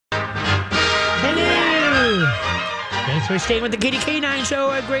Thanks for staying with the Kitty K9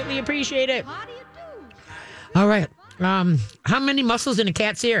 show. I greatly appreciate it. All right. How many muscles in a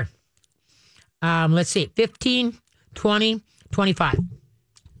cat's ear? Let's see. 15, 20, 25.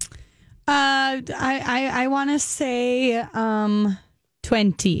 I want to say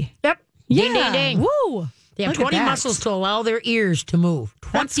 20. Yep. Yeah. Ding, ding, ding. Woo. They have Look at 20 that. muscles to allow their ears to move.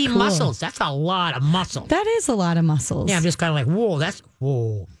 20 That's cool. muscles. That's a lot of muscle. That is a lot of muscles. Yeah, I'm just kind of like, whoa, that's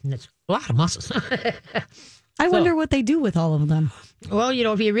a lot of muscles. I wonder what they do with all of them. Well,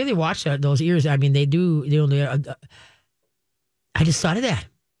 if you really watch those ears, I mean, they do. I just thought of that.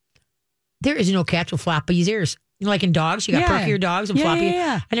 There is no cat with floppy ears. Like in dogs, you got perky-eared dogs and floppy.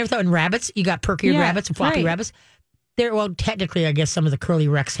 Yeah. I never thought in rabbits, you got perky-eared rabbits and floppy rabbits. Well, technically, I guess some of the curly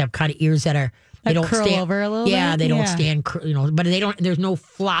recs have kind of ears that are they don't curl stand over a little bit. Yeah, they don't stand. But they don't. There's no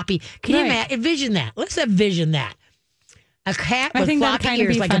floppy. Can you envision that? Let's envision that. A cat with floppy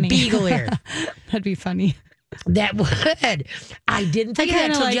ears, like a beagle ear. That'd be funny. That would. I didn't think of that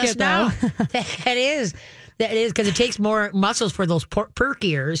until just now. That is because it takes more muscles for those perk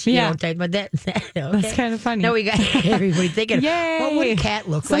ears. But that's kind of funny. Now we got everybody thinking, what would a cat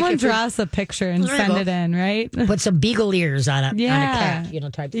look like? Someone draw us a picture and send it in, right? Put some beagle ears on a cat,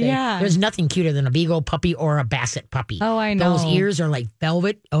 type thing. Yeah. There's nothing cuter than a beagle puppy or a basset puppy. Oh, I know. Those ears are like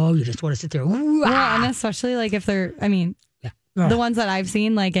velvet. Oh, you just want to sit there. Ooh, well, and especially like if they're, the ones that I've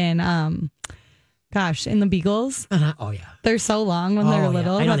seen like in, in the beagles. Oh, yeah. They're so long when they're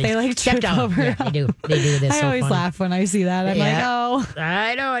little, but they like trip over. Yeah, they do. They do this. I always laugh when I see that. I'm like, oh.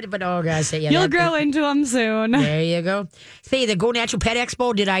 I know it, but guys. You'll grow into them soon. There you go. Say, the Go Natural Pet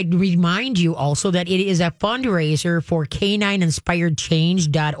Expo, did I remind you also that it is a fundraiser for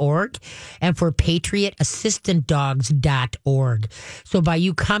canineinspiredchange.org and for patriotassistantdogs.org. So by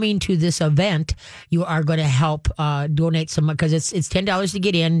you coming to this event, you are going to help donate some, because it's $10 to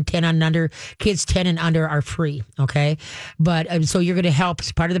get in, 10 and under, kids 10 and under are free, okay? But so you're going to help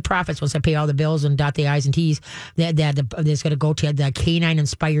as part of the profits once I pay all the bills and dot the I's and T's. That's going to go to the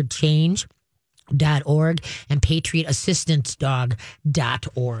canineinspiredchange.org and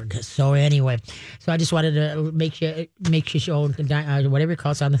patriotassistanceDog.org. So anyway, I just wanted to make you show whatever it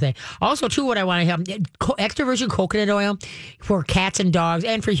calls on the thing. Also, too, what I want to have extra virgin coconut oil for cats and dogs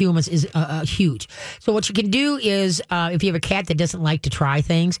and for humans is huge. So what you can do is if you have a cat that doesn't like to try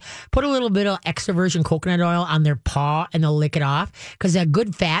things, put a little bit of extra virgin coconut oil on their paw and they'll lick it off, because that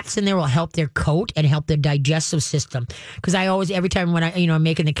good fats in there will help their coat and help their digestive system. Because I always, every time when I'm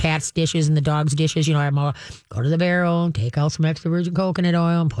making the cat's dishes and the dog's dishes, I'm all, go to the barrel, take out some extra virgin coconut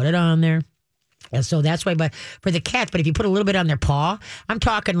oil and put it on there. And so that's why, but for the cats, but if you put a little bit on their paw, I'm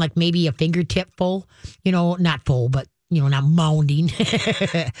talking like maybe a fingertip full, not full, but not mounding.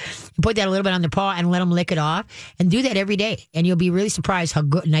 Put that a little bit on their paw and let them lick it off, and do that every day. And you'll be really surprised how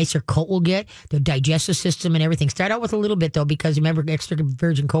good, nice their coat will get, their digestive system and everything. Start out with a little bit though, because remember, extra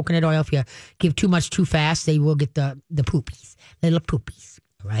virgin coconut oil, if you give too much too fast, they will get the poopies, little poopies,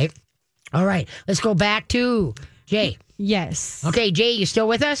 right? All right, let's go back to Jay. Yes. Okay, Jay, you still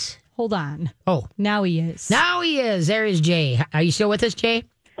with us? Hold on. Oh. Now he is. There is Jay. Are you still with us, Jay?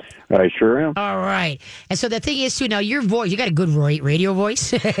 I sure am. All right. And so the thing is, too, now your voice, you got a good radio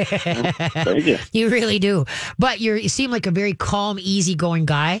voice. Thank you. You really do. But you seem like a very calm, easygoing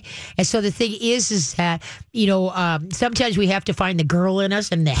guy. And so the thing is that, sometimes we have to find the girl in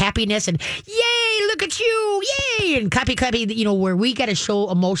us and the happiness and, yay, look at you, yay, and clappy, where we got to show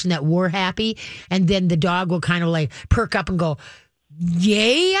emotion that we're happy. And then the dog will kind of like perk up and go,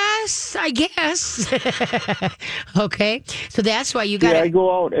 yes, I guess. Okay. So that's why you got I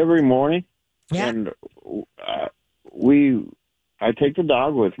go out every morning. Yeah. And I take the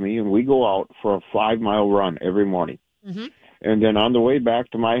dog with me and we go out for a 5-mile run every morning. Mm-hmm. And then on the way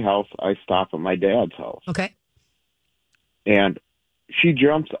back to my house, I stop at my dad's house. Okay. And she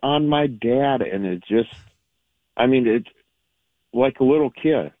jumps on my dad, and it's like a little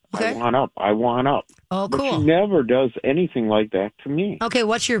kid. Okay. I want up. Oh, cool. But she never does anything like that to me. Okay,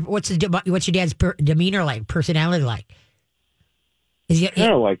 what's your dad's demeanor like, personality like? Is he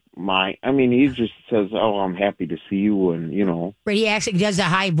kind of like he just says, "Oh, I'm happy to see you," and But he actually does a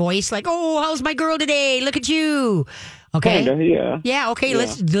high voice, like, "Oh, how's my girl today? Look at you." Okay. Kinda, yeah. Yeah. Okay.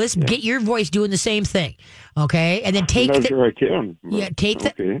 Yeah. Let's get your voice doing the same thing. Okay, and then take I'm not sure I can. But take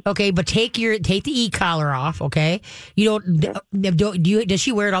the e-collar off. Okay. You does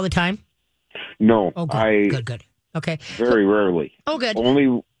she wear it all the time? No. Oh, good. Good. Okay. Very rarely. Oh, good.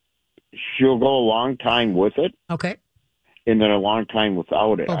 Only she'll go a long time with it. Okay. in a long time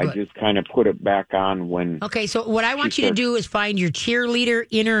without it. Oh, I good. just kind of put it back on when. Okay, so what I want you to do is find your cheerleader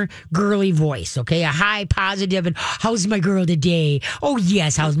inner girly voice, okay? A high, positive, and how's my girl today? Oh,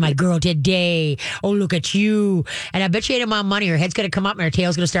 yes, how's my girl today? Oh, look at you. And I bet you ain't amount of money. Her head's going to come up and her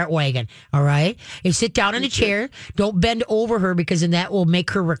tail's going to start wagging, all right? You sit down in a chair. Don't bend over her because then that will make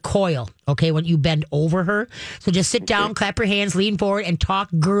her recoil, okay, when you bend over her. So just sit down, clap your hands, lean forward, and talk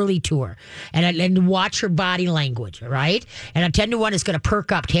girly to her. And watch her body language, all right? And a 10 to 1 is going to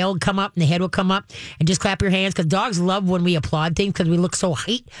perk up. Tail will come up and the head will come up. And just clap your hands because dogs love when we applaud things because we look so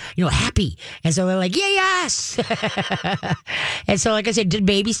happy. And so they're like, yeah, yes. And so, like I said, did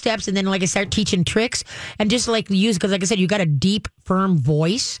baby steps. And then, like I start teaching tricks and just like use, because like I said, you got a deep, firm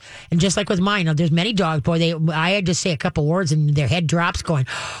voice. And just like with mine, there's many dogs, boy, I had to say a couple words and their head drops going,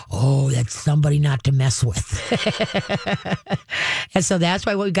 oh, that's somebody not to mess with. And so that's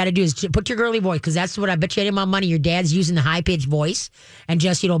why what we got to do is put your girly voice, because that's what I bet you any amount of money your dad's using the high pitched voice and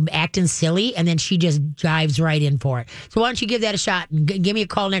just, acting silly. And then she just dives right in for it. So why don't you give that a shot and give me a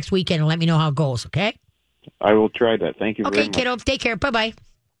call next weekend and let me know how it goes, okay? I will try that. Thank you very much. Okay, kiddo. Take care. Bye-bye.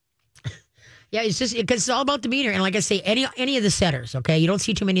 Yeah, it's just because it's all about demeanor. And like I say, any of the setters, okay? You don't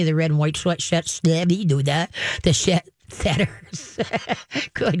see too many of the red and white sweatshirts. You do that. The setters.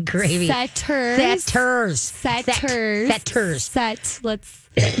 Good gravy. Setters.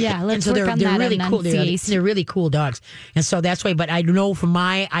 Let's work on that really cool. enunciation. They're really cool dogs. And so that's why, but I know from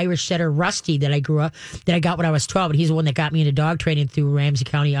my Irish setter, Rusty, that I got when I was 12, and he's the one that got me into dog training through Ramsey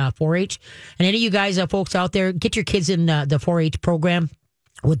County 4-H. And any of you guys, folks out there, get your kids in the 4-H program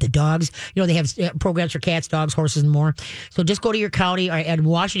with the dogs. They have programs for cats, dogs, horses, and more. So just go to your county, and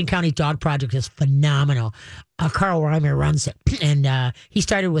Washington County's dog project is phenomenal. Carl Reimer runs it, and he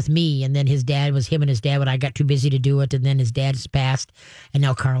started with me, and then him and his dad, but I got too busy to do it, and then his dad's passed, and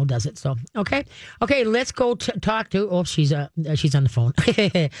now Carl does it. So, okay, let's go talk to, she's on the phone.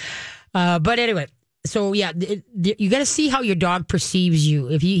 But anyway, so yeah, you got to see how your dog perceives you.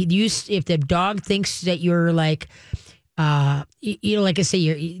 If the dog thinks that you're like, like I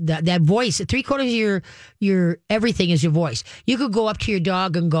say, that voice, 3/4 of your everything is your voice. You could go up to your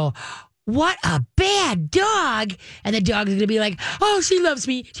dog and go, what a bad dog. And the dog is going to be like, oh, she loves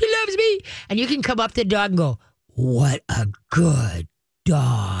me. And you can come up to the dog and go, what a good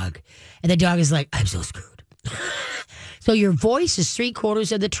dog. And the dog is like, I'm so screwed. So your voice is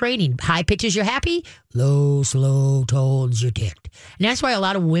 3/4 of the training. High pitches, you're happy. Low, slow tones, you're ticked. And that's why a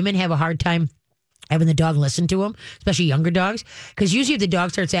lot of women have a hard time having the dog listen to them, especially younger dogs, because usually if the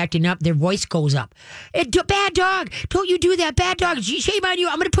dog starts acting up, their voice goes up. Bad dog, don't you do that, bad dog, shame on you,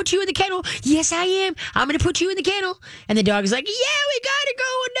 I'm going to put you in the kennel. Yes, I am, I'm going to put you in the kennel. And the dog is like, yeah, we got to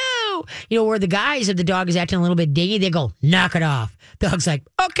go now. Where the guys, if the dog is acting a little bit dingy, they go, knock it off. The dog's like,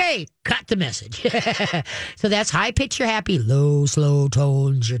 okay, cut the message. So that's high pitch, you're happy, low, slow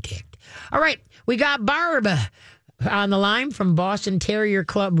tones, you're ticked. All right, we got Barb on the line from Boston Terrier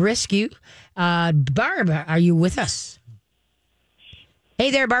Club Rescue. Barb, are you with us? Hey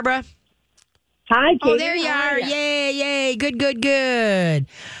there, Barbara. Hi, Katie. Oh, there you are. Yay. Good.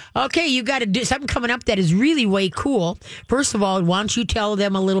 Okay, you got to do something coming up that is really way cool. First of all, why don't you tell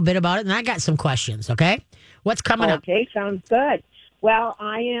them a little bit about it? And I got some questions, okay? What's coming up? Okay, sounds good. Well,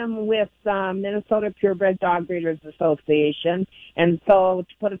 I am with Minnesota Purebred Dog Breeders Association. And so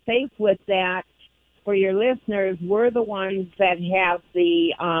to put a face with that, for your listeners, we're the ones that have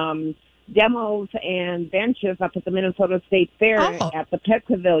the demos and benches up at the Minnesota State Fair at the Pet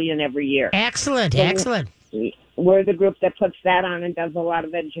Pavilion every year. Excellent. We're the group that puts that on and does a lot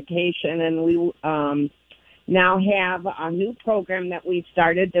of education, and we now have a new program that we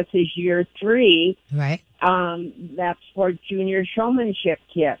started. This is year 3. Right. That's for junior showmanship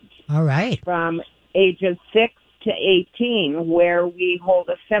kids. All right. From ages 6 to 18, where we hold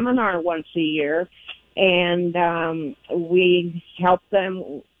a seminar once a year, and we help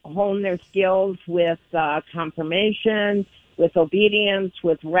them hone their skills with confirmation, with obedience,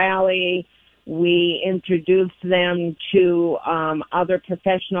 with rally. We introduce them to other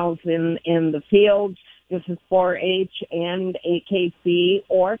professionals in the field. This is 4-H and AKC,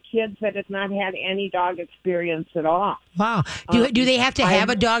 or kids that have not had any dog experience at all. Wow. Do they have to have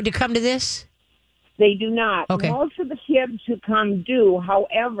a dog to come to this? They do not. Okay. Most of the kids who come do.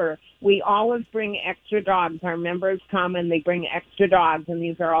 However, we always bring extra dogs. Our members come and they bring extra dogs, and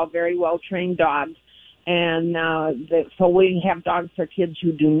these are all very well-trained dogs. And so we have dogs for kids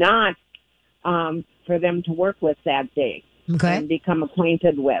who do not, for them to work with that day. Okay. and become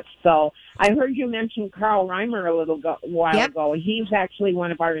acquainted with. So I heard you mention Carl Reimer a while ago. He's actually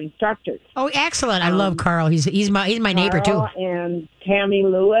one of our instructors. Oh, excellent! I love Carl. He's my neighbor too. Carl and Tammy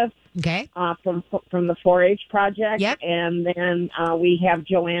Lewis. Okay. From the 4-H project. Yep. And then we have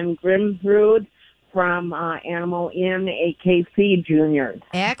Joanne Grimsrud from Animal Inn AKC Juniors.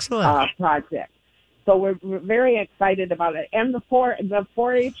 Excellent. Project. So we're very excited about it. And the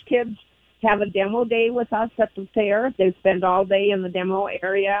 4-H kids have a demo day with us at the fair. They spend all day in the demo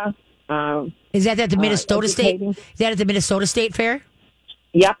area. Is that at the Minnesota State? educating. Is that at the Minnesota State Fair?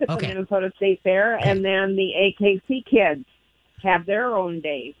 Yep, it's Okay. the Minnesota State Fair. Okay. And then the AKC kids have their own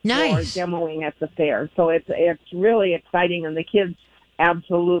day Nice. for demoing at the fair. So it's really exciting, and the kids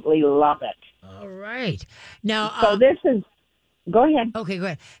absolutely love it. All right. Now, So this is, go ahead. okay, go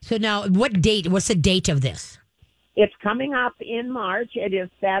ahead. So now, what's the date of this? It's coming up in March. It is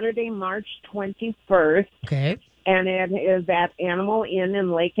Saturday, March 21st, Okay. and it is at Animal Inn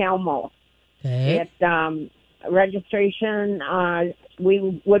in Lake Elmo. Okay. It's registration.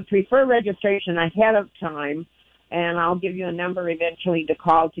 We would prefer registration ahead of time, and I'll give you a number eventually to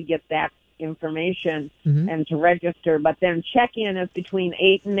call to get that information and to register. But then check-in is between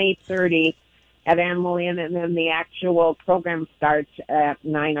 8 and 8:30 at Animal Inn, and then the actual program starts at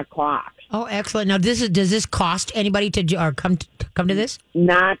 9 o'clock. Oh, excellent. Now, does this cost anybody to come to this?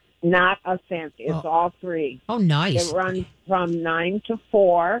 Not a cent. It's all free. Oh, nice. It runs from 9 to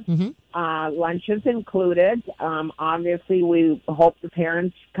 4. Lunch is included. Obviously, we hope the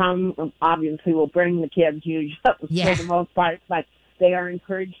parents come. Obviously, we'll bring the kids usually Yeah. for the most part, but they are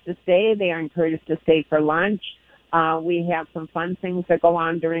encouraged to stay. They are encouraged to stay for lunch. We have some fun things that go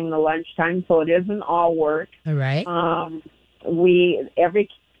on during the lunchtime, so it isn't all work. All right. Every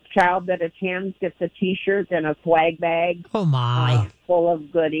child that attends gets a T-shirt and a swag bag Oh, my. full of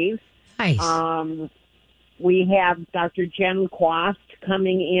goodies. Nice. We have Dr. Jen Quast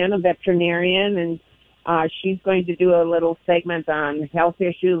coming in, a veterinarian, and she's going to do a little segment on health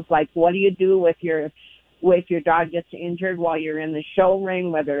issues, like what do you do with your dog gets injured while you're in the show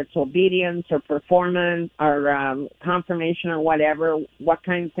ring, whether it's obedience or performance or conformation or whatever. What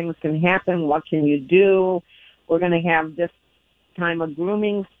kind of things can happen? What can you do? We're going to have this time a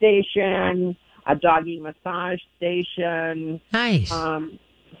grooming station, a doggy massage station. Nice.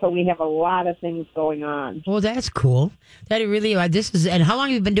 So we have a lot of things going on. Well, that's cool. That really, and how long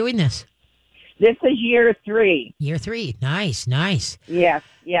have you been doing this? This is year 3. Year 3. Nice, nice. Yes.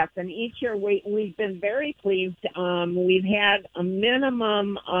 And each year we've been very pleased. We've had a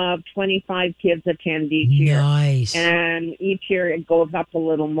minimum of 25 kids attend each year. Nice. And each year it goes up a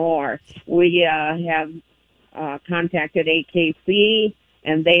little more. We have contacted AKC,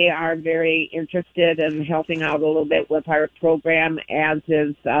 and they are very interested in helping out a little bit with our program, as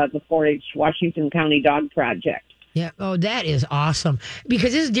is the 4-H Washington County Dog Project. Yeah. Oh, that is awesome.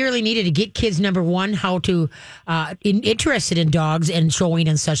 Because this is dearly needed to get kids, number one, how to interested in dogs and showing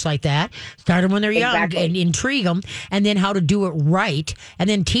and such like that. Start them when they're young and intrigue them, and then how to do it right, and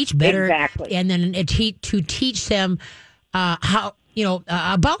then teach better. Exactly. And then to teach them how,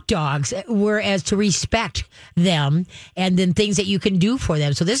 about dogs, whereas to respect them, and then things that you can do for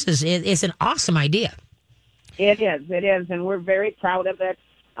them. So it's an awesome idea. It is, and we're very proud of it.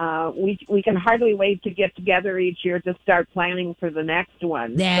 We can hardly wait to get together each year to start planning for the next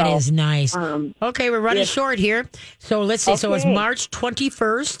one. That is nice. Okay, we're running yes. short here. So let's see. So it's Okay. March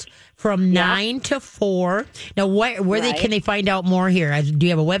 21st from 9 to 4. Now, where can they find out more here? Do you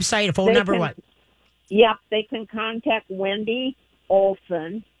have a website, a phone number, what? Yep, they can contact Wendy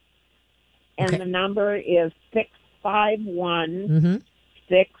Olson, and the number is 651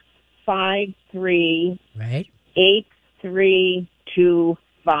 653 Right.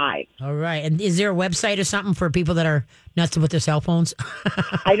 8325. All right. And is there a website or something for people that are nuts with their cell phones?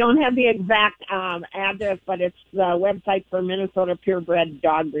 I don't have the exact address, but it's the website for Minnesota Purebred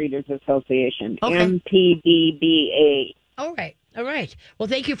Dog Breeders Association, MPDBA. All right. All right. Well,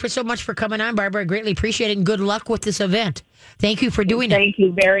 thank you so much for coming on, Barbara. I greatly appreciate it, and good luck with this event. Thank you for doing it. Thank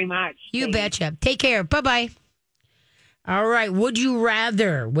you very much. You betcha. Take care. Bye-bye. All right. Would you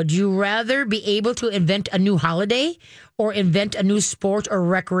rather be able to invent a new holiday or invent a new sport or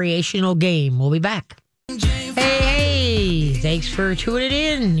recreational game? We'll be back. Hey. Thanks for tuning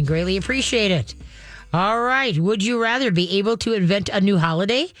in. Greatly appreciate it. All right. Would you rather be able to invent a new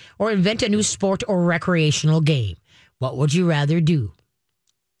holiday or invent a new sport or recreational game? What would you rather do?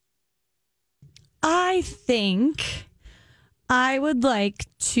 I think I would like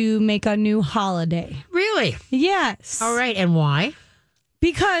to make a new holiday. Really? Yes. All right. And why?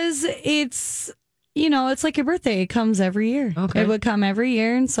 Because it's it's like your birthday. It comes every year. Okay. It would come every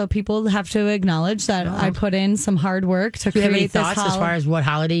year. And so people have to acknowledge that I put in some hard work to Do you create have any this thoughts as far as what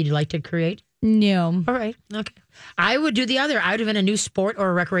holiday you'd like to create? No. All right. Okay. I would do the other. I would have been a new sport or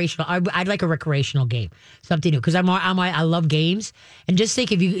a recreational. I'd like a recreational game, something new, because I love games. And just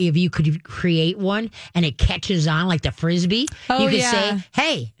think if you could create one and it catches on like the frisbee, you could say,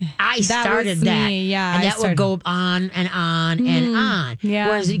 "Hey, I started was that." me. Yeah, and I that would go on and on and on. Yeah.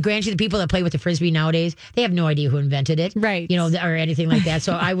 Whereas, granted, the people that play with the frisbee nowadays, they have no idea who invented it, Right. or anything like that.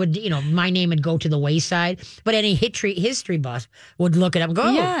 So I would, my name would go to the wayside. But any history buff would look it up and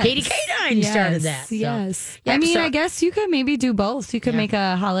go, Yes. Katie K9 started that. So, Yes. yeah, I mean, so- I guess you could maybe do both. You could make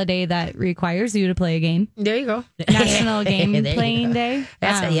a holiday that requires you to play a game. There you go. National Game There you Playing go. Day.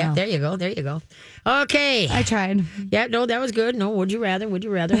 That's I it. don't Yeah, know. there you go. There you go. Okay. I tried. Yeah, no, that was good. No, would you rather?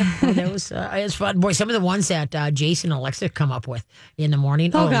 Oh, that was it was fun. Boy, some of the ones that Jason and Alexa come up with in the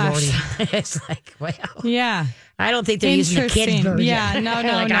morning. Oh, gosh. Lordy. It's like, well, Yeah. I don't think they're using the kids Interesting. version. Yeah, no,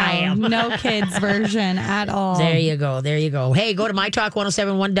 like I am. no kids version at all. There you go. There you go. Hey, go to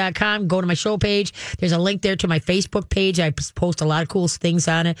mytalk1071.com. Go to my show page. There's a link there to my Facebook page. I post a lot of cool things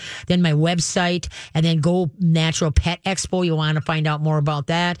on it. Then my website, and then Go Natural Pet Expo. You want to find out more about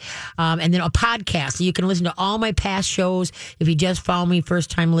that. And then a podcast. So you can listen to all my past shows. If you just follow me, first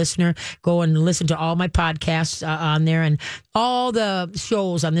time listener, go and listen to all my podcasts on there, and all the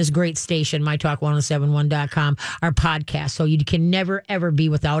shows on this great station, mytalk1071.com, are podcasts. So you can never, ever be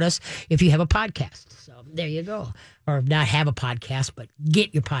without us if you have a podcast. So there you go. Or not have a podcast, but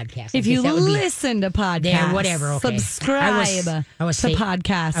get your podcast. If you listen to podcasts, there, whatever. Okay. subscribe I was to saying,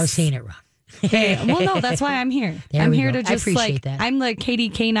 podcasts. I was saying it wrong. Okay. Well, no, that's why I'm here. There I'm we here go. to I just appreciate that. I'm the Katie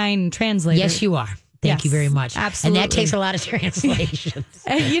K9 translator. Yes, you are. Thank you Yes, very much. absolutely. And that takes a lot of translations.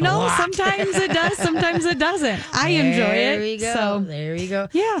 And A lot. sometimes it does, sometimes it doesn't. I enjoy it. There we go. So There we go.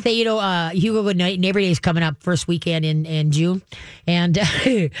 Yeah. Say, Hugo Good Neighbor Day is coming up first weekend in June. And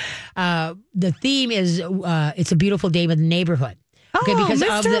the theme is It's a Beautiful Day with the Neighborhood. Okay, Oh, because of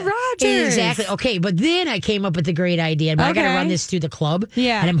Mr. Rogers. Exactly. Okay, but then I came up with a great idea. But I got to Okay. run this through the club.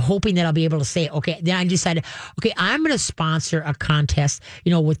 Yeah. And I'm hoping that I'll be able to say, okay, then I decided, okay, I'm going to sponsor a contest,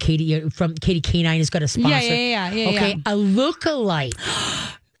 with Katie, from Katie K9 is going to sponsor. Yeah, Okay, yeah. a look-alike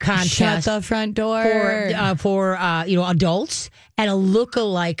contest. Shut the front door. For adults, and a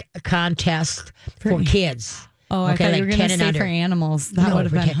look-alike contest for kids. Oh, I thought you were going to 10 and say under. for animals. That No, would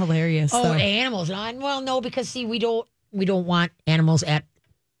have for been 10. hilarious. Oh, though. animals. Well, no, because see, we don't want animals at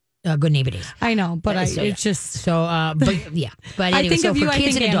Good Neighbor Days. I know, but So, it's just. So, but yeah, but I anyway, think so of for you, I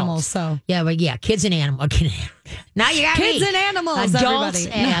kids think and animals. adults. So Yeah, but yeah, kids and animals. Now you got kids me. and animals, Adults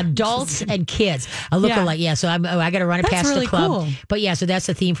everybody. and adults and kids. I look Yeah. alike. Yeah, so I got to run it That's past really the club. cool. But yeah, so that's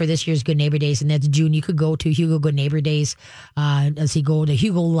the theme for this year's Good Neighbor Days, and that's June. You could go to Hugo Good Neighbor Days. Let's see, go to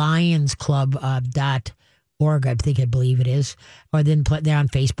HugoLionsClub.org, I believe it is, or then they're on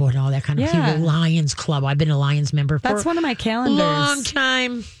Facebook and all that kind of Yeah. Hugo Lions Club. I've been a Lions member for that's one of my a calendars. long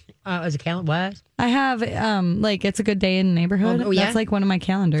time. As a calendar, what? I have it's a good day in the neighborhood. Oh, yeah? That's like one of my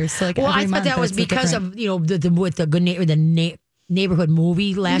calendars. So like Well, every I thought month that was it's a because different- of with the good neighbor neighborhood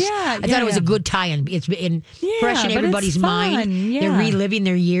movie last. Yeah, I thought it was a yeah. good tie-in. It's been fresh in but it's everybody's mind. fun, They're yeah. reliving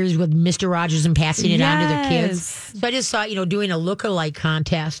their years with Mr. Rogers and passing it on to their kids. Yes. So I just thought, doing a look-alike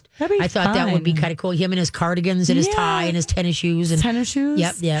contest. That'd be I thought that would be fun. kind of cool. Him and his cardigans and his Yeah. tie and his tennis shoes and tennis shoes.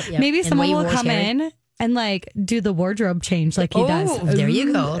 Yep. Maybe And the someone way he will wore his come hair. in and do the wardrobe change like he does. Oh, there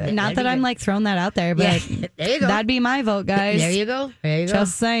you go. Ooh, That'd Not be that I'm good. throwing that out there, but Yeah, there you go. that'd be my vote, guys. There you go. There you go.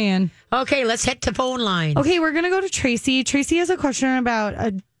 Just saying. Okay, let's head to phone lines. Okay, we're gonna go to Tracy. Tracy has a question about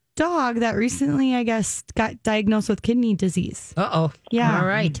a dog that recently, I guess, got diagnosed with kidney disease. Uh-oh. Yeah. All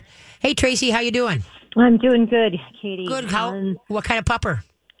right. Hey, Tracy, how you doing? I'm doing good, Katie. Good. What kind of pupper?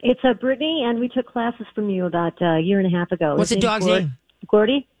 It's a Brittany, and we took classes from you about a year and a half ago. What's the His name's dog's name?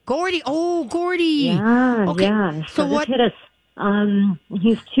 Gordy. Gordy. Oh, Gordy. Yeah, Okay. yeah. So this what? hit us.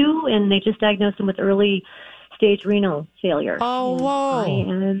 He's 2, and they just diagnosed him with early stage renal failure. Oh,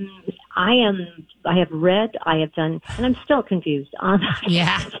 And whoa. I have read, I have done, and I'm still confused.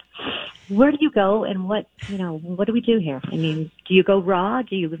 Yeah. Where do you go, and what do we do here? I mean, do you go raw?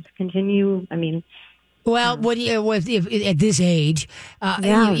 Do you continue? I mean, Well, what do you, if at this age,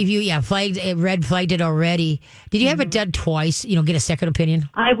 Yeah. if you flagged it already, did you have it done twice? Get a second opinion.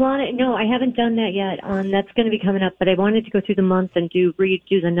 No, I haven't done that yet. That's going to be coming up, but I wanted to go through the month and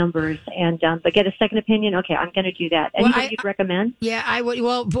redo the numbers and but get a second opinion. Okay, I'm going to do that. Well, Anything you'd recommend? Yeah, I would.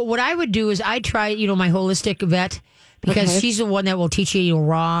 Well, but what I would do is I try, my holistic vet. Because Okay. she's the one that will teach you,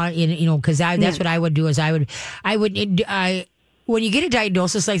 raw, because that's what I would do is I when you get a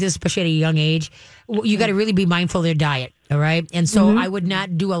diagnosis like this, especially at a young age, you got to really be mindful of their diet. All right. And so I would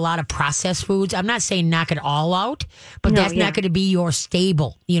not do a lot of processed foods. I'm not saying knock it all out, but that's not going to be your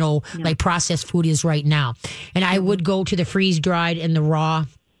staple, like processed food is right now. And I would go to the freeze dried and the raw.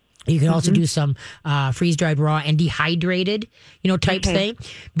 You can also do some freeze-dried raw and dehydrated, type thing.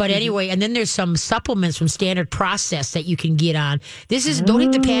 But anyway, and then there's some supplements from Standard Process that you can get on. Don't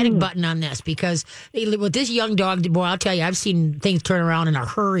hit the panic button on this, because with this young dog, boy, I'll tell you, I've seen things turn around in a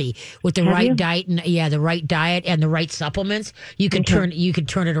hurry with the right diet and the right diet and the right supplements. You can turn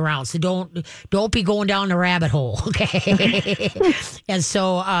it around. So don't be going down the rabbit hole, okay? And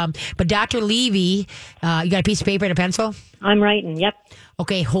so, but Dr. Levy, you got a piece of paper and a pencil? I'm writing. Yep.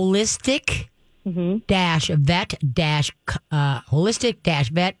 Okay, holistic care.com.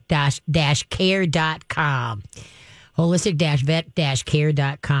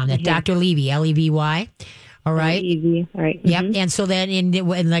 Holistic-vet-care.com. That's Dr. Levy, Levy. All right. Easy. All right. Yep. And so then,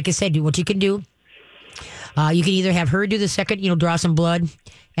 and like I said, what you can do, you can either have her do the second, draw some blood,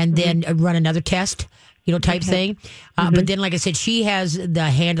 and then run another test, type thing. But then, like I said, she has the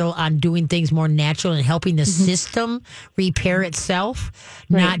handle on doing things more natural and helping the system repair itself,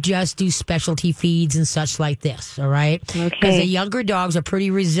 not just do specialty feeds and such like this. All right. Because the younger dogs are pretty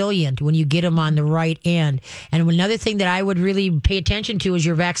resilient when you get them on the right end. And another thing that I would really pay attention to is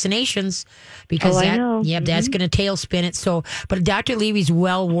your vaccinations, because that's going to tailspin it. So, but Dr. Levy's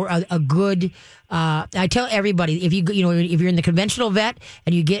a good. I tell everybody, if you're in the conventional vet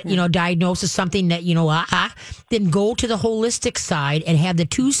and you get diagnosed as something that then go to the holistic side and have the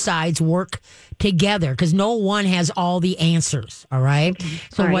two sides work together, because no one has all the answers. All right.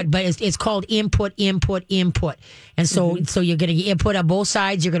 So but it's called input, and so you're going to input on both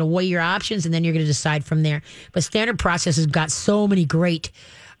sides. You're going to weigh your options, and then you're going to decide from there. But Standard Process has got so many great.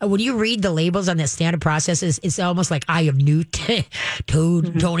 When you read the labels on that Standard Process, it's almost like eye of newt,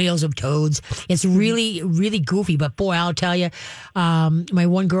 toenails of toads. It's really, really goofy. But boy, I'll tell you, my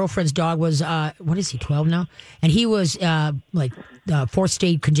one girlfriend's dog was, what is he, 12 now? And he was fourth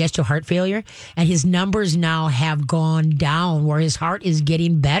stage congestive heart failure. And his numbers now have gone down where his heart is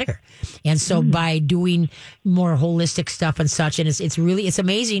getting better. And so by doing more holistic stuff and such, and it's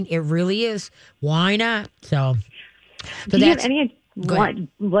amazing. It really is. Why not? So do you have any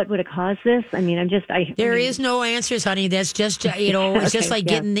what would have caused this? I mean, there is no answers, honey. That's just it's just like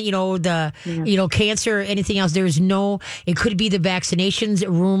getting the cancer or anything else. There's no. It could be the vaccinations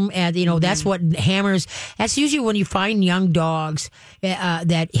room, and that's what hammers. That's usually when you find young dogs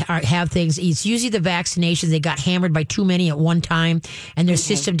that have things. It's usually the vaccinations. They got hammered by too many at one time, and their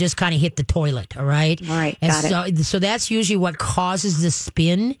system just kind of hit the toilet. All right. All right. And got it. So that's usually what causes the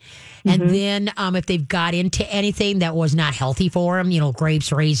spin. And then if they've got into anything that was not healthy for them,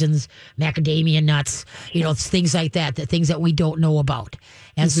 grapes, raisins, macadamia nuts, things like that, the things that we don't know about.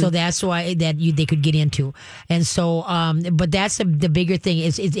 And so that's why they could get into. And so, but that's the bigger thing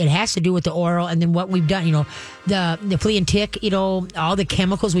is it has to do with the oral. And then what we've done, the flea and tick, all the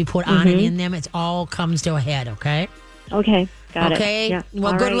chemicals we put on it in them, it all comes to a head. Okay. Okay. Got it. Okay. Yeah.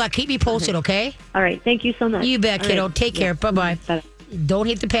 Well, good luck. Keep me posted. Okay. All right. Thank you so much. You bet, kiddo. Right. Take care. Bye-bye. Bye. Don't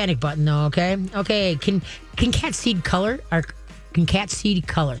hit the panic button, though, okay? Okay, can cats seed color? Or can cats seed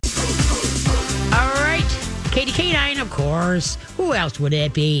color? All right, Katie K9, of course. Who else would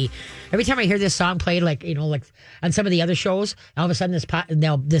it be? Every time I hear this song played, like on some of the other shows, all of a sudden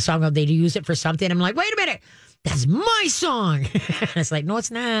this song, they use it for something. I'm like, wait a minute. That's my song. It's like, no,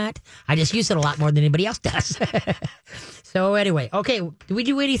 it's not. I just use it a lot more than anybody else does. So anyway, okay, did we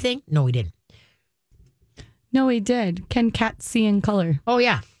do anything? No, we didn't. No, we did. Can cats see in color? Oh,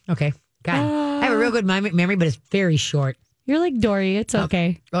 yeah. Okay. Got it. I have a real good memory, but it's very short. You're like Dory. It's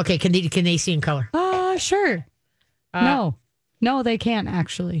okay. Okay. Can they see in color? Sure. No, they can't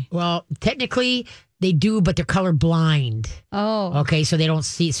actually. Well, technically they do, but they're color blind. Oh. Okay. So they don't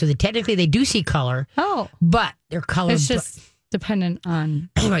see. So technically they do see color. Oh. But they're color. It's just dependent on.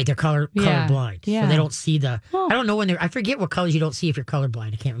 Right. They're color blind. Yeah. So they don't see the. Oh. I don't know I forget what colors you don't see if you're color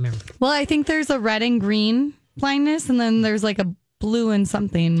blind. I can't remember. Well, I think there's a red and green blindness, and then there's like a blue and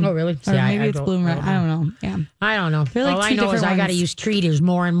something. Oh, really? Or maybe it's blue and red. I don't know. Yeah. I don't know. Like all I know is I got to use treaters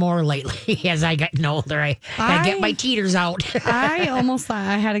more and more lately as I get older. I got to get my teeters out. I almost thought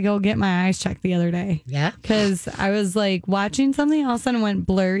I had to go get my eyes checked the other day. Yeah? Because I was like watching something, all of a sudden it went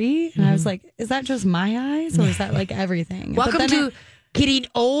blurry. And I was like, is that just my eyes or is that like everything? Welcome to getting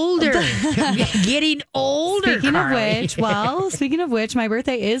older. Getting older. Speaking of which, my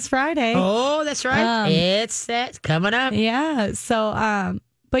birthday is Friday. Oh, that's right. It's coming up. Yeah. So,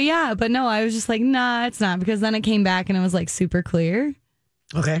 but no, I was just like, nah, it's not, because then it came back and it was like super clear.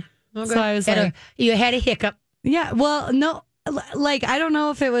 Okay. So I was like, you had a hiccup. Yeah. Well, no, Like, I don't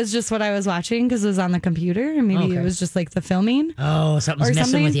know if it was just what I was watching because it was on the computer, and maybe it was just like the filming. Oh, something's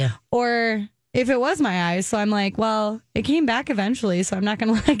messing with you. Or if it was my eyes. So I'm like, well, it came back eventually. So I'm not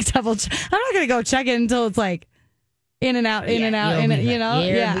going to like double check. I'm not going to go check it until it's like in and out, in and out, you know?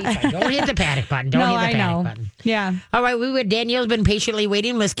 Yeah. Don't hit the panic button. Don't hit the panic button. Yeah. All right. Danielle's been patiently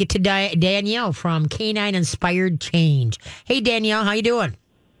waiting. Let's get to Danielle from Canine Inspired Change. Hey, Danielle, how you doing?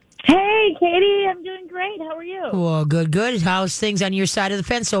 Hey, Katie, I'm doing great. How are you? Well, good. How's things on your side of the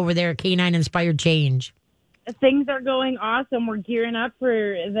fence over there at Canine Inspired Change? Things are going awesome. We're gearing up for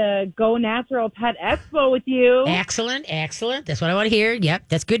the Go Natural Pet Expo with you. Excellent. That's what I want to hear. Yep,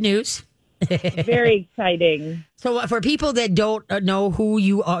 that's good news. Very exciting. So, for people that don't know who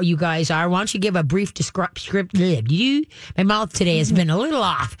you guys are, why don't you give a brief description? My mouth today has been a little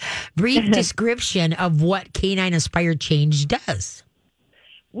off. Brief description of what Canine Inspired Change does.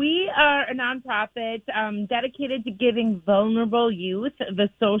 We are a nonprofit dedicated to giving vulnerable youth the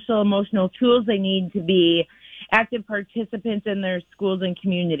social emotional tools they need to be active participants in their schools and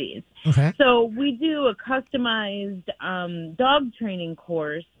communities. Okay. So we do a customized dog training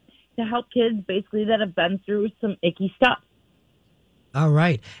course to help kids basically that have been through some icky stuff. All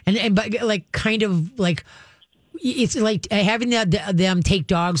right. But like kind of like it's like having them take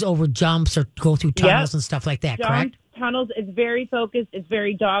dogs over jumps or go through tunnels and stuff like that, correct? Tunnels, it's very focused. It's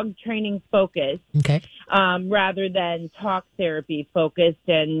very dog training focused. Okay. Rather than talk therapy focused.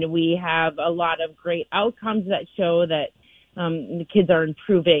 And we have a lot of great outcomes that show that the kids are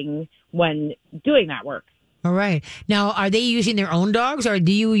improving when doing that work. All right. Now, are they using their own dogs or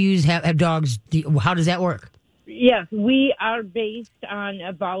do you have dogs? How does that work? Yes, we are based on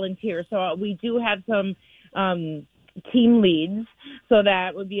a volunteer. So we do have some team leads. So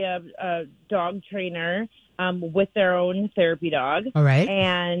that would be a dog trainer with their own therapy dog. All right.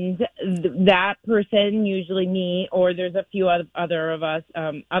 And that person, usually me, or there's a few other of us,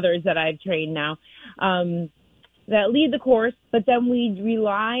 others that I've trained now, that lead the course. But then we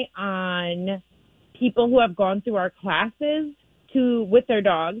rely on people who have gone through our classes with their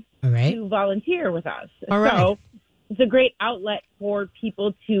dogs to volunteer with us. All right. So it's a great outlet for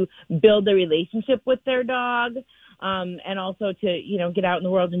people to build a relationship with their dog. And also to, get out in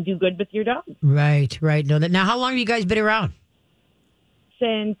the world and do good with your dog. Right. Now, how long have you guys been around?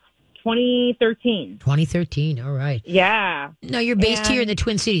 Since 2013. 2013. All right. Yeah. Now, you're based here in the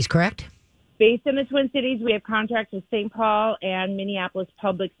Twin Cities, correct? Based in the Twin Cities. We have contracts with St. Paul and Minneapolis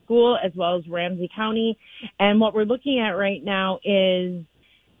Public School, as well as Ramsey County. And what we're looking at right now is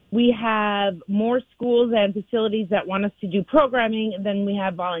we have more schools and facilities that want us to do programming than we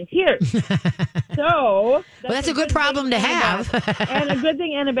have volunteers. So that's a good problem to have. And a good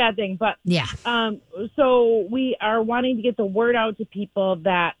thing and a bad thing. But yeah. So we are wanting to get the word out to people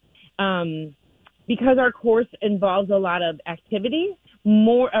that because our course involves a lot of activity,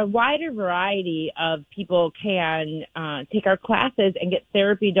 a wider variety of people can take our classes and get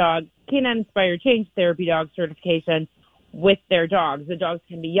Canine Inspired Change therapy dog certification with their dogs. The dogs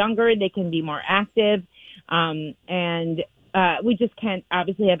can be younger, they can be more active, and we just can't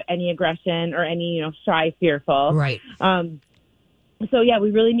obviously have any aggression or any, shy, fearful. Right. So yeah,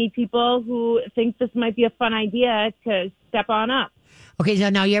 we really need people who think this might be a fun idea to step on up. Okay, so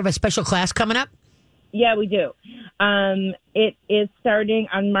now you have a special class coming up? Yeah, we do. It is starting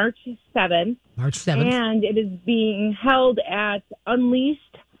on March 7th. March 7th. And it is being held at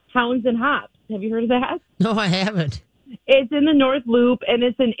Unleashed Hounds and Hops. Have you heard of that? No, I haven't. It's in the North Loop, and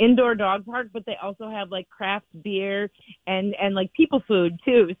it's an indoor dog park, but they also have, like, craft beer and like, people food,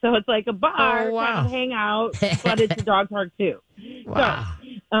 too. So it's like a bar, kind of hang out, but it's a dog park, too. Wow.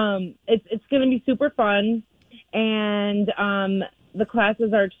 So it's going to be super fun, and the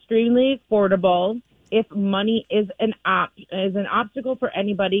classes are extremely affordable. If money is an obstacle for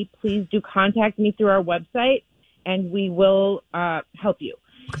anybody, please do contact me through our website, and we will help you.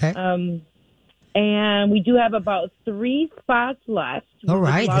 Okay. And we do have about 3 spots left. All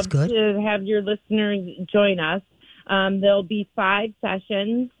right, that's good. We'd love to have your listeners join us. There'll be 5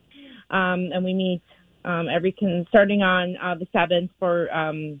 sessions, and we meet starting on the 7th for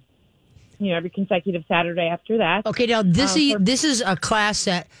every consecutive Saturday after that. Okay, now this is a class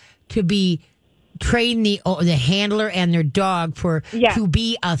that to be train the handler and their dog to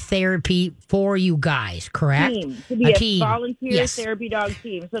be a therapy for you guys, correct? To be a team. Volunteer therapy dog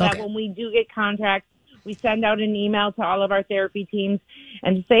team. So that when we do get contracts, we send out an email to all of our therapy teams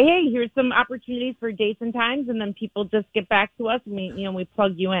and say, hey, here's some opportunities for dates and times, and then people just get back to us and we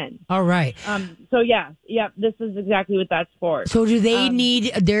plug you in. All right. So this is exactly what that's for. So do they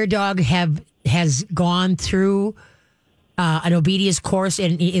need their dog has gone through an obedience course,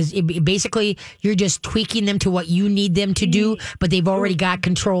 and basically you're just tweaking them to what you need them to do, but they've already got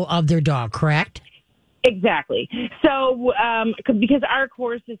control of their dog, correct? Exactly. So, because our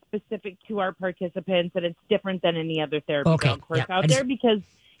course is specific to our participants, and it's different than any other therapy dog course out there, because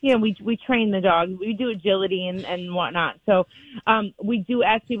we train the dog, we do agility and whatnot. So, we do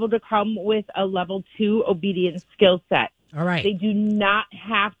ask people to come with a level 2 obedience skill set. All right. They do not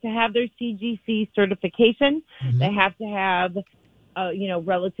have to have their CGC certification. Mm-hmm. They have to have,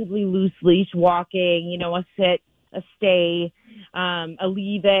 relatively loose leash walking, a sit, a stay, a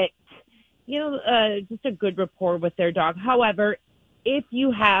leave it, just a good rapport with their dog. However, if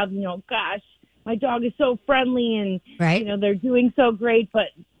you have, gosh, my dog is so friendly and, they're doing so great,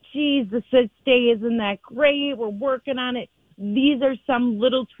 but geez, the sit stay isn't that great. We're working on it. These are some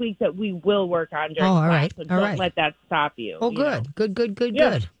little tweaks that we will work on during class. Right. So don't let that stop you. Oh, good. Good.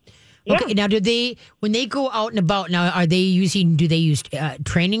 Yeah. Okay, now when they go out and about now, do they use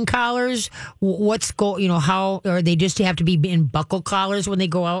training collars? How, or they just have to be in buckle collars when they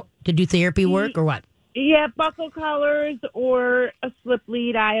go out to do therapy work, or what? Yeah, buckle collars or a slip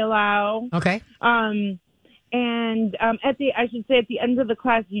lead I allow. Okay. And at the end of the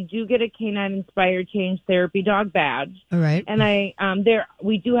class, you do get a Canine Inspired Change Therapy Dog badge. All right. And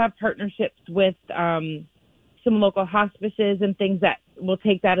we do have partnerships with some local hospices and things that will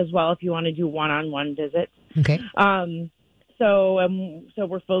take that as well if you want to do one-on-one visits. Okay. So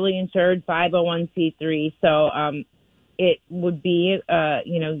we're fully insured 501c3. So it would be a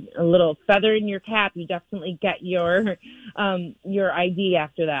little feather in your cap. You definitely get your ID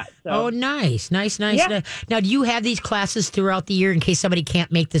after that. So. Oh, nice. Yeah. Now, do you have these classes throughout the year in case somebody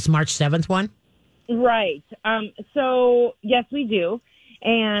can't make this March 7th one? Right. So yes, we do.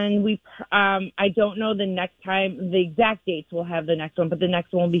 And I don't know the exact dates we'll have the next one, but the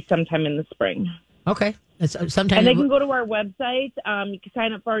next one will be sometime in the spring. Okay. Sometime. And they can go to our website. You can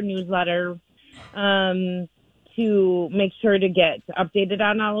sign up for our newsletter to make sure to get updated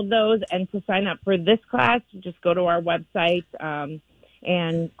on all of those. And to sign up for this class, just go to our website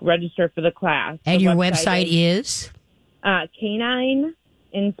and register for the class. And your website is?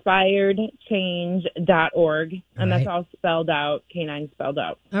 CanineInspiredChange.org. And that's all spelled out, canine spelled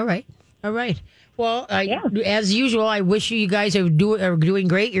out. All right. Well, as usual, I wish you guys are doing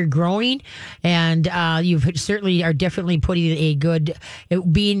great. You're growing, and you certainly are definitely putting the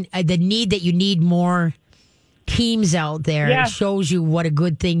need that you need more teams out there. Yeah. It shows you what a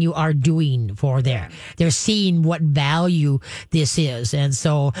good thing you are doing for there. They're seeing what value this is, and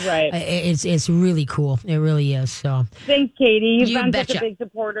so it's really cool. It really is. So thanks, Katie. You've been betcha. such a big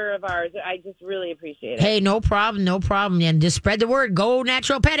supporter of ours. I just really appreciate it. Hey, no problem. And just spread the word. Go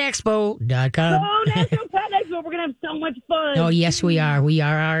naturalpetexpo.com. Go Natural Pet Expo. We're gonna have so much fun. Oh yes, we are. We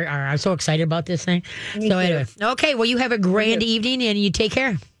are so excited about this thing. Me too. Anyway, okay. Well, you have a grand evening, and you take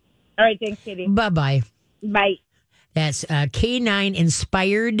care. All right, thanks, Katie. Bye. Bye. That's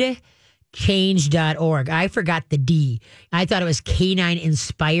CanineInspiredChange.org. I forgot the D. I thought it was Canine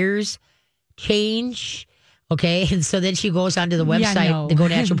Inspires Change. Okay. And so then she goes onto the website, the Go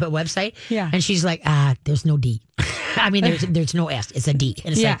Natural Pet website. Yeah. And she's like, there's no D. I mean, there's no S. It's a D.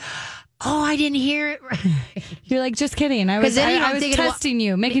 And it's like, oh, I didn't hear it. You're like, just kidding. I was testing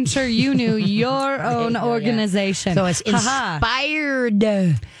you, making sure you knew your own organization. So it's inspired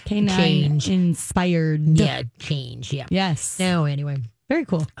Canine Inspired. Yeah, change. Yeah. Yes. No, anyway. Very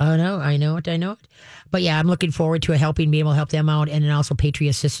cool. Oh, no, I know it. But yeah, I'm looking forward to being able to help them out, and then also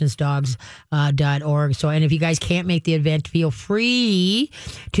PatriotAssistanceDogs.org. So, and if you guys can't make the event, feel free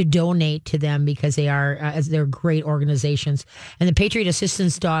to donate to them because they're great organizations. And the Patriot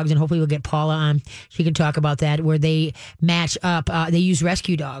Assistance Dogs, and hopefully we'll get Paula on. She can talk about that, where they match up. They use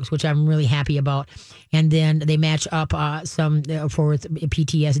rescue dogs, which I'm really happy about. And then they match up some for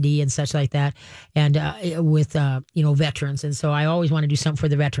PTSD and such like that, and with veterans. And so I always want to do something for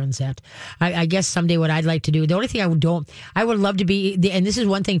the veterans. That I guess someday what I'd like to do. The only thing I would love to be, and this is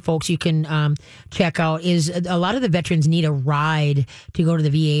one thing, folks, you can check out, is a lot of the veterans need a ride to go to the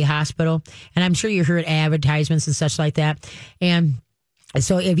VA hospital, and I'm sure you heard advertisements and such like that, and.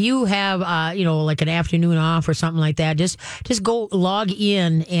 So if you have, like an afternoon off or something like that, just go log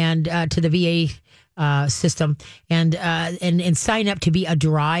in and to the VA system and sign up to be a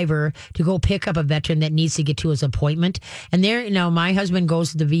driver to go pick up a veteran that needs to get to his appointment. And my husband goes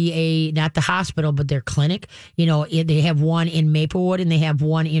to the VA, not the hospital, but their clinic. They have one in Maplewood and they have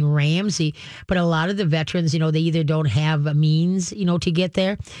one in Ramsey. But a lot of the veterans, they either don't have a means, to get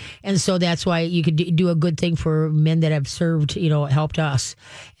there. And so that's why you could do a good thing for men that have served, helped us.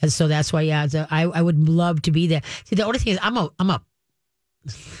 And so that's why, I would love to be there. See, the only thing is I'm a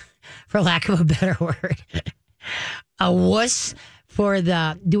for lack of a better word, a wuss for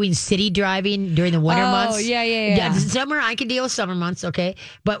the doing city driving during the winter months. Oh, yeah. The summer, I can deal with summer months, okay?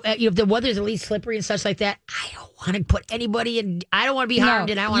 But if the weather's at least slippery and such like that, I don't want to put anybody in, I don't want to be harmed,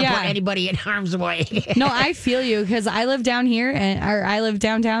 and I don't want to put anybody in harm's way. No, I feel you because I live down here or I live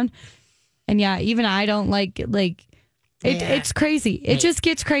downtown. And yeah, even I don't like it's crazy. It just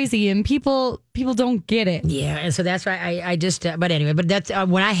gets crazy, and people don't get it. Yeah, and so that's why I just. But anyway, but that's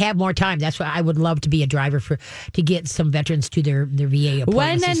when I have more time. That's why I would love to be a driver to get some veterans to their VA appointments.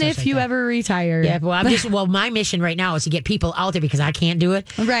 When and if like you that. ever retire. Yeah, well, my mission right now is to get people out there because I can't do it.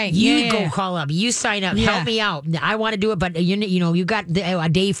 Right. You go call up. You sign up. Help me out. I want to do it, but you got a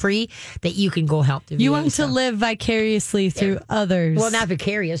day free that you can go help. You want to live vicariously through others. Well, not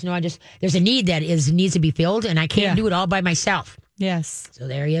vicarious. No, there's a need that needs to be filled, and I can't do it all by myself. Yes. So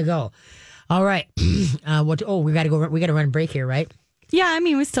there you go. All right. We got to go. We got to run a break here, right? Yeah, I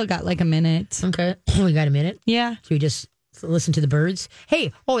mean, we still got like a minute. Okay. We got a minute. Yeah. So we just listen to the birds.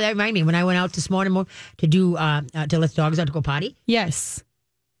 Hey, that reminded me when I went out this morning to do to let the dogs out to go potty. Yes.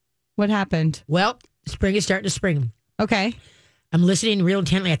 What happened? Well, spring is starting to spring. Okay. I'm listening real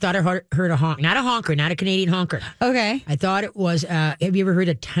intently. I thought I heard a honk. Not a honker, not a Canadian honker. Okay. I thought it was, have you ever heard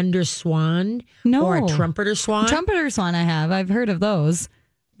a tundra swan? No. Or a trumpeter swan? Trumpeter swan I have. I've heard of those.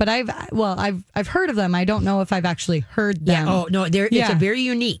 But I've heard of them. I don't know if I've actually heard them. Yeah. Oh, no. It's a very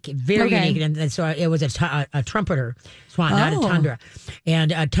unique. And so it was a trumpeter swan, not a tundra.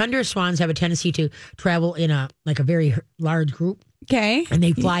 And tundra swans have a tendency to travel in a very large group. Okay. And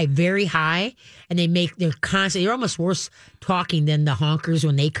they fly very high, and they're constantly, they're almost worse talking than the honkers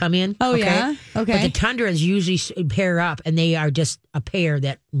when they come in. Oh, yeah? Okay. But the tundras usually pair up, and they are just a pair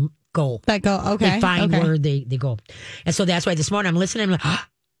that go. Okay. They find where they go. And so that's why this morning I'm listening, I'm like, I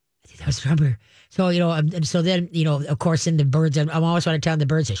think that was a trumpeter. So, so then, of course, in the birds, I'm always want to tell the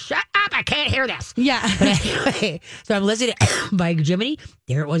birds, shut up, I can't hear this. Yeah. But anyway, so I'm listening by Jiminy.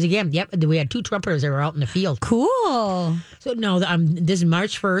 There it was again. Yep. We had two trumpeters that were out in the field. Cool. So, no, this is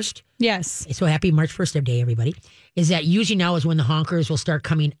March 1st. Yes. So happy March 1st day, everybody. Is that usually now is when the honkers will start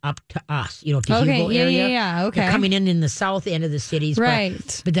coming up to us, to Hugo area. Yeah, okay. They're coming in the south end of the cities.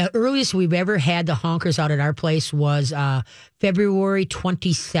 Right. But the earliest we've ever had the honkers out at our place was February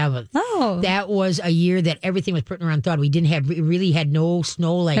 27th. Oh. That was a year that everything was putting around thawed. We really had no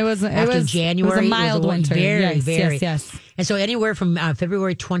snow after January. It was a mild winter. Very. Yes. And so anywhere from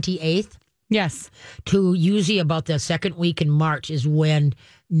February 28th. Yes. To usually about the second week in March is when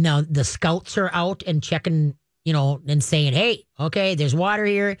the scouts are out and checking, and saying, hey, okay, there's water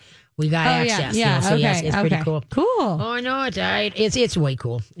here. We got access. Yeah. So okay. yes, it's pretty cool. Cool. Oh, I know it. It's way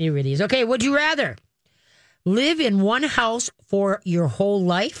cool. It really is. Okay, would you rather live in one house for your whole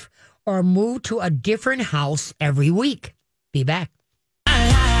life or move to a different house every week? Be back.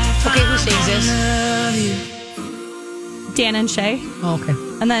 Okay, who sings this? Dan and Shay. Oh, okay.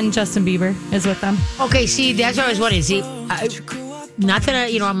 And then Justin Bieber is with them. Okay, see, that's what I was wondering. See, not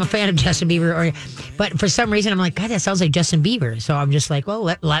that I'm a fan of Justin Bieber, but for some reason I'm like, God, that sounds like Justin Bieber. So I'm just like, well,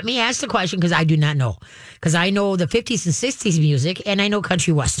 let me ask the question because I do not know. Because I know the 50s and 60s music and I know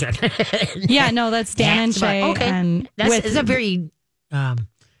country western. Yeah, no, that's Dan and Shay. Okay, and it's a very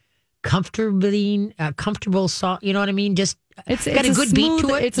comfortable song. You know what I mean? Just it's got a good beat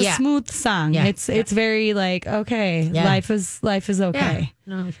to it. It's a smooth song. Yeah. It's very life is okay. Yeah.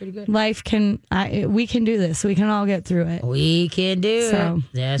 No, it's pretty good. Life we can do this. We can all get through it. We can do it.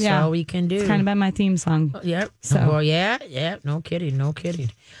 That's all we can do. It's kind of been my theme song. Yep. So. Well, yeah. No kidding.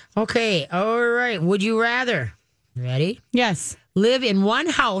 Okay. All right. Would you rather? Ready? Yes. Live in one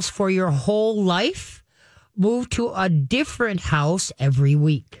house for your whole life? Move to a different house every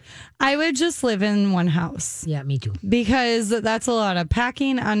week? I would just live in one house. Yeah, me too. Because that's a lot of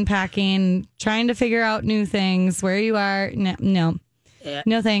packing, unpacking, trying to figure out new things, where you are. No.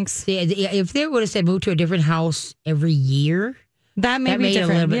 No thanks. See, if they would have said move to a different house every year, that may be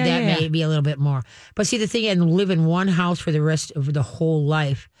different. May be a little bit more. But see, the thing, and live in one house for the rest of the whole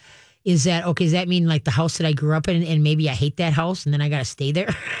life. Is that okay? Does that mean like the house that I grew up in, and maybe I hate that house, and then I got to stay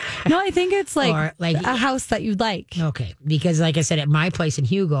there? No, I think it's like a house that you like. Okay, because like I said, at my place in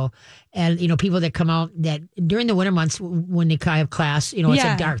Hugo, and people that come out that during the winter months when they have class,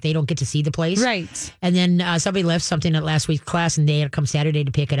 it's dark, they don't get to see the place, right? And then somebody left something at last week's class, and they had to come Saturday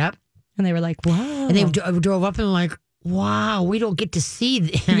to pick it up, and they were like, "Whoa!" And they drove up and like, wow, we don't get to see.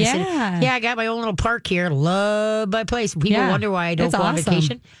 And I said, I got my own little park here. Love my place. People wonder why I don't go on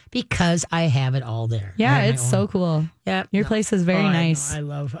vacation because I have it all there. Yeah, it's so cool. Yeah, your place is very nice. I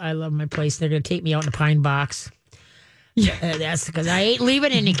love my place. They're gonna take me out in the pine box. Yeah, that's because I ain't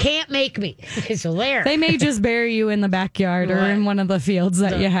leaving, and you can't make me. So there. They may just bury you in the backyard or in one of the fields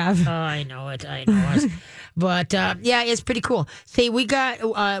that you have. Oh, I know it. But yeah, it's pretty cool. See, we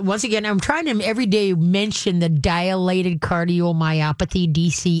got once again. I'm trying to every day mention the dilated cardiomyopathy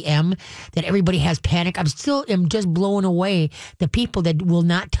 (DCM) that everybody has panic. I'm just blown away the people that will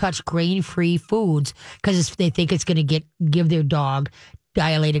not touch grain-free foods because they think it's going to give their dog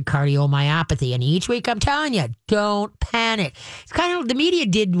dilated cardiomyopathy. And each week I'm telling you, don't panic. It's kind of the media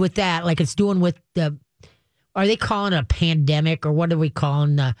did with that, like it's doing with are they calling it a pandemic or what are we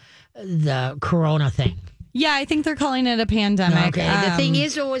calling the corona thing? Yeah, I think they're calling it a pandemic. Okay. The thing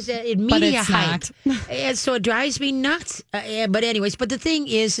is, though, is that in media hype, not. and so it drives me nuts. But anyways, but the thing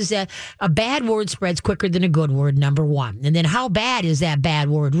is that a bad word spreads quicker than a good word, number one. And then how bad is that bad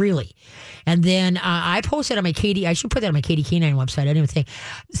word really? And then I posted on my I should put that on my Katie Canine website. I didn't even think.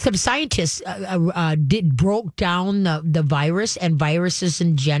 Some scientists broke down the virus and viruses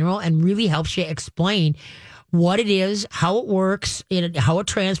in general and really helps you explain what it is, how it works, how it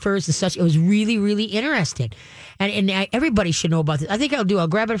transfers and such. It was really, really interesting. And everybody should know about this. I think I'll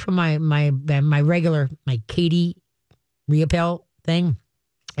grab it from my regular, my Katie Riopel thing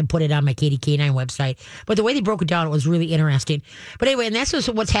and put it on my Katie Canine website. But the way they broke it down, it was really interesting. But anyway, and that's just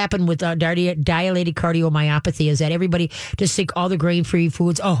what's happened with dilated cardiomyopathy is that everybody just think all the grain-free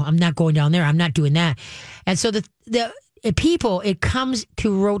foods, I'm not going down there. I'm not doing that. And so the people, it comes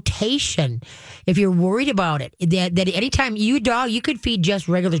to rotation. If you're worried about it, that anytime you could feed just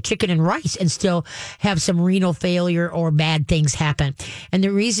regular chicken and rice and still have some renal failure or bad things happen. And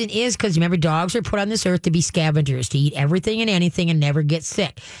the reason is because remember, dogs are put on this earth to be scavengers, to eat everything and anything and never get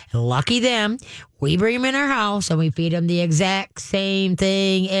sick. And lucky them, we bring them in our house and we feed them the exact same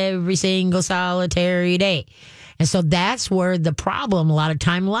thing every single solitary day. And so that's where the problem a lot of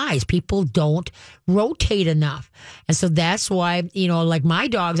time lies. People don't rotate enough. And so that's why, like my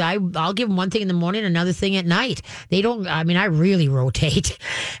dogs, I'll give them one thing in the morning, another thing at night. They don't, I really rotate.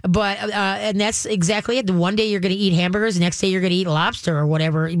 But, and that's exactly it. The one day you're going to eat hamburgers, the next day you're going to eat lobster or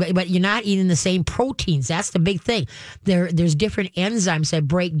whatever, but you're not eating the same proteins. That's the big thing. There's different enzymes that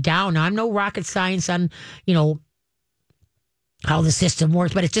break down. Now, I'm no rocket science on, how the system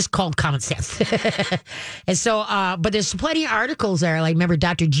works, but it's just called common sense. And so, but there's plenty of articles there. Like, remember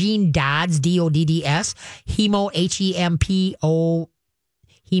Dr. Gene Dodds, Dodds, HEMOPET.org.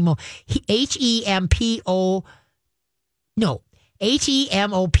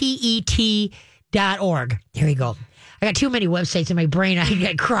 There you go. I got too many websites in my brain.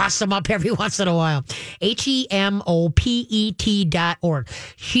 I cross them up every once in a while. HEMOPET.org.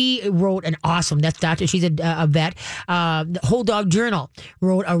 She wrote an awesome, that's doctor, she's a vet. The Whole Dog Journal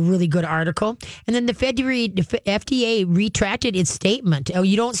wrote a really good article. And then the FDA retracted its statement. Oh,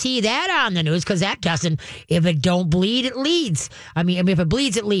 you don't see that on the news because that doesn't, if it don't bleed, it leads. If it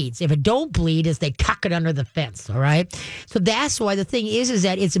bleeds, it leads. If it don't bleed, they tuck it under the fence, all right? So that's why the thing is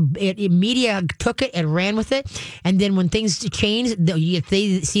that media took it and ran with it. And then when things change, if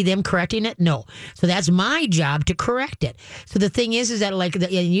they see them correcting it, no. So that's my job to correct it. So the thing is that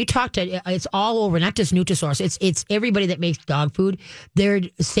you talk to, it's all over, not just Nutrisource. It's everybody that makes dog food. Their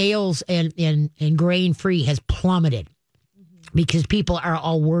sales and grain free has plummeted. Because people are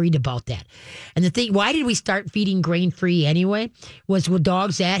all worried about that. And the thing, why did we start feeding grain-free anyway? Was with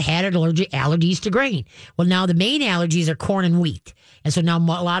dogs that had allergies to grain. Well, now the main allergies are corn and wheat. And so now a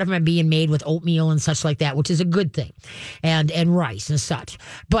lot of them are being made with oatmeal and such like that, which is a good thing. And rice and such.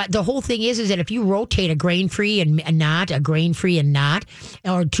 But the whole thing is that if you rotate a grain-free and not, a grain-free and not,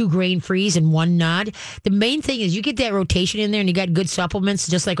 or two grain-frees and one not, the main thing is you get that rotation in there and you got good supplements,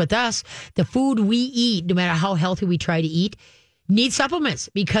 just like with us. The food we eat, no matter how healthy we try to eat, need supplements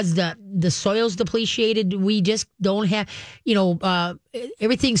because the soil's depleted. We just don't have,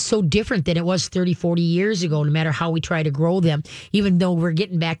 everything's so different than it was 30, 40 years ago, no matter how we try to grow them, even though we're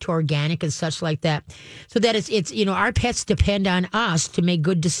getting back to organic and such like that. So that it's our pets depend on us to make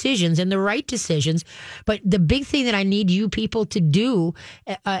good decisions and the right decisions. But the big thing that I need you people to do,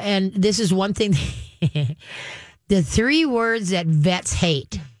 and this is one thing, the 3 words that vets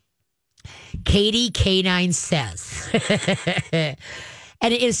hate. Katie Canine says. And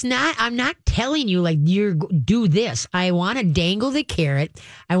it's not, I'm not telling you do this. I want to dangle the carrot.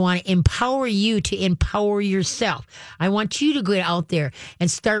 I want to empower you to empower yourself. I want you to go out there and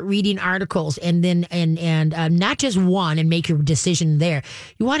start reading articles and then, and not just one and make your decision there.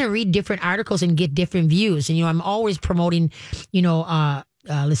 You want to read different articles and get different views. And, I'm always promoting,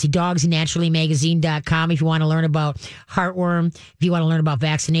 let's see, dogsnaturallymagazine.com if you want to learn about heartworm, if you want to learn about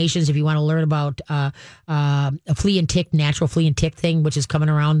vaccinations, if you want to learn about a natural flea and tick thing, which is coming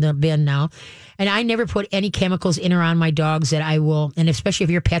around the bend now. And I never put any chemicals in or on my dogs that I will, and especially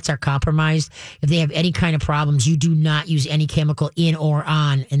if your pets are compromised, if they have any kind of problems, you do not use any chemical in or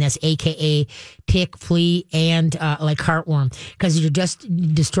on. And that's AKA tick, flea, and like heartworm, because you're just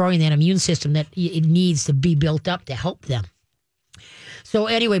destroying that immune system that it needs to be built up to help them. So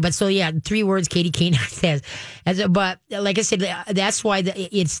anyway, 3 words Katie Kane says. But like I said, that's why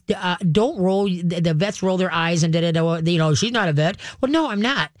it's don't roll. The vets roll their eyes and she's not a vet. Well, no, I'm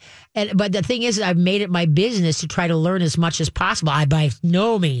not. But the thing is, I've made it my business to try to learn as much as possible. I by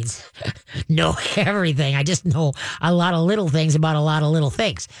no means know everything. I just know a lot of little things about a lot of little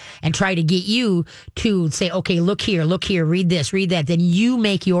things, and try to get you to say, okay, look here, read this, read that. Then you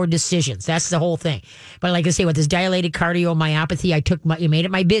make your decisions. That's the whole thing. But like I say, with this dilated cardiomyopathy, I made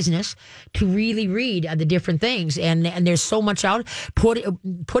it my business to really read the different things, and there's so much out. Put it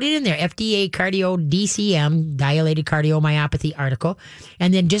in there. FDA cardio DCM dilated cardiomyopathy article,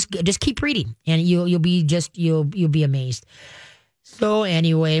 and then just keep reading, and you'll be amazed. So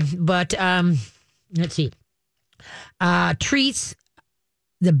anyway, but let's see. Treats.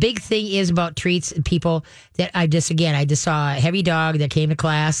 The big thing is about treats, people, that I just saw a heavy dog that came to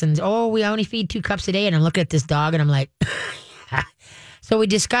class, and we only feed 2 cups a day, and I'm looking at this dog and I'm like. So we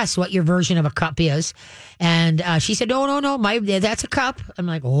discussed what your version of a cup is. And she said, no, that's a cup. I'm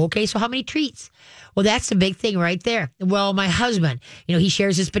like, okay, so how many treats? Well, that's the big thing right there. Well, my husband, he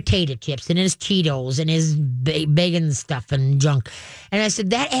shares his potato chips and his Cheetos and his bacon stuff and junk. And I said,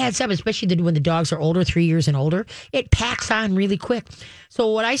 that adds up, especially when the dogs are older, 3 years and older. It packs on really quick.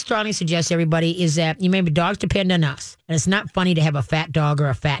 So what I strongly suggest to everybody is that, dogs depend on us. And it's not funny to have a fat dog or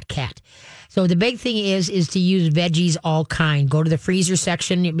a fat cat. So the big thing is to use veggies all kind. Go to the freezer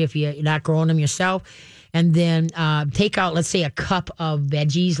section if you're not growing them yourself, and then take out, let's say, a cup of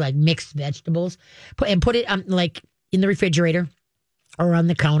veggies, like mixed vegetables, put it like in the refrigerator or on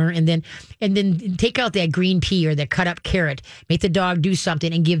the counter, and then take out that green pea or that cut up carrot. Make the dog do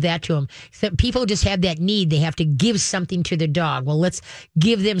something and give that to them. So people just have that need; they have to give something to their dog. Well, let's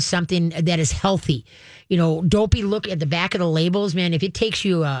give them something that is healthy. Don't be looking at the back of the labels, man. If it takes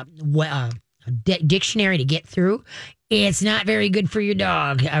you a dictionary to get through, it's not very good for your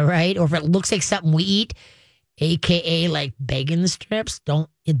dog, all right? Or if it looks like something we eat, AKA like bacon strips, smell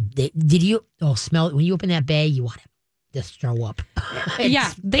it. When you open that bag, you want to just throw up.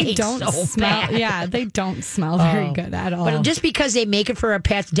 Yeah, they don't smell. Bad. Yeah, they don't smell very good at all. But just because they make it for our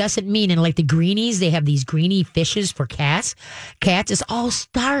pets doesn't mean. And like the greenies, they have these greeny fishes for cats. Cats, it's all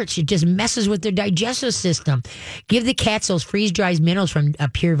starch. It just messes with their digestive system. Give the cats those freeze-dried minnows from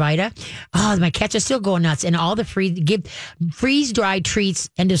Pure Vita. Oh, my cats are still going nuts. And all the freeze-dried treats,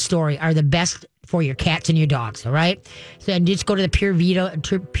 end of story, are the best for your cats and your dogs. All right. So and just go to the Pure Vita,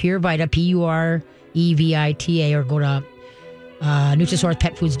 PureVita, or go to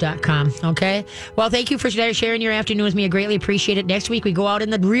NutrisourcePetFoods.com. Okay. Well, thank you for sharing your afternoon with me. I greatly appreciate it. Next week we go out in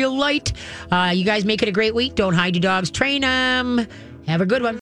the real light. You guys make it a great week. Don't hide your dogs. Train them. Have a good one.